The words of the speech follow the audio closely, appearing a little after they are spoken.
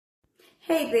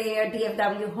Hey there,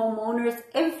 DFW homeowners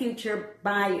and future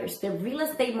buyers. The real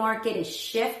estate market is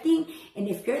shifting, and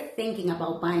if you're thinking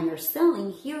about buying or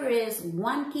selling, here is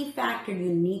one key factor you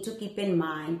need to keep in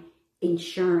mind: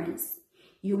 insurance.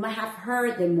 You might have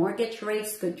heard the mortgage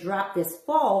rates could drop this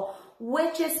fall,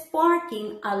 which is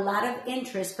sparking a lot of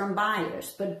interest from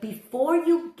buyers. But before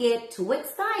you get too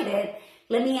excited,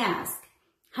 let me ask,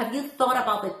 have you thought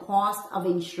about the cost of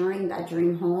insuring that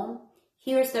dream home?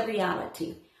 Here's the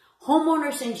reality.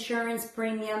 Homeowners insurance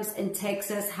premiums in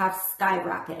Texas have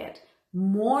skyrocketed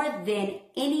more than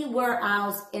anywhere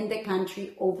else in the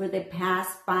country over the past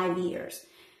 5 years.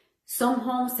 Some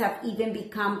homes have even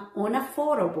become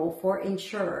unaffordable for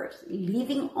insurers,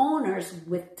 leaving owners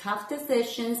with tough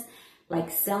decisions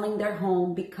like selling their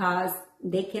home because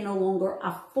they can no longer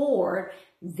afford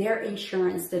their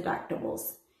insurance deductibles.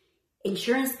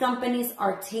 Insurance companies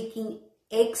are taking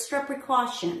extra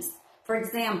precautions. For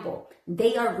example,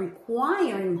 they are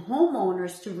requiring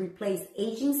homeowners to replace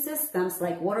aging systems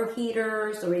like water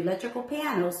heaters or electrical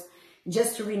panels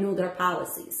just to renew their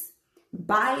policies.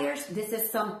 Buyers, this is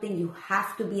something you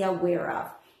have to be aware of.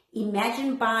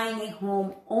 Imagine buying a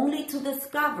home only to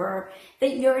discover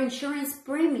that your insurance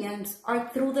premiums are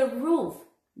through the roof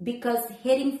because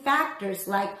hitting factors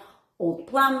like old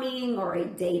plumbing or a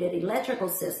dated electrical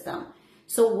system.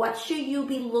 So what should you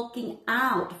be looking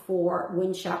out for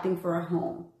when shopping for a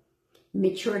home?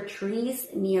 Mature trees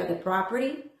near the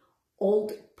property,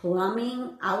 old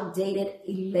plumbing, outdated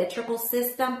electrical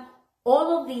system.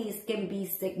 All of these can be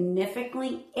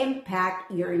significantly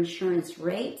impact your insurance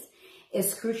rates.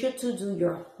 It's crucial to do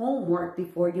your homework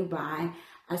before you buy.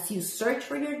 As you search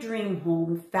for your dream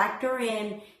home, factor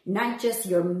in not just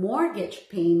your mortgage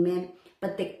payment,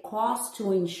 but the cost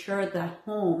to insure the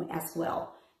home as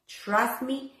well. Trust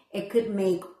me, it could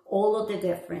make all of the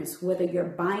difference. Whether you're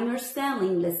buying or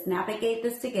selling, let's navigate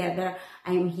this together.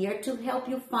 I am here to help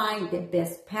you find the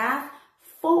best path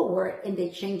forward in the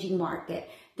changing market.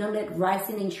 Don't let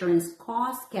rising insurance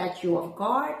costs catch you off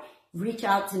guard. Reach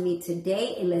out to me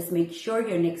today and let's make sure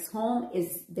your next home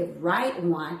is the right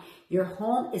one. Your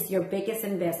home is your biggest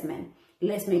investment.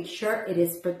 Let's make sure it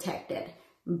is protected.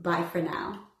 Bye for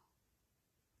now.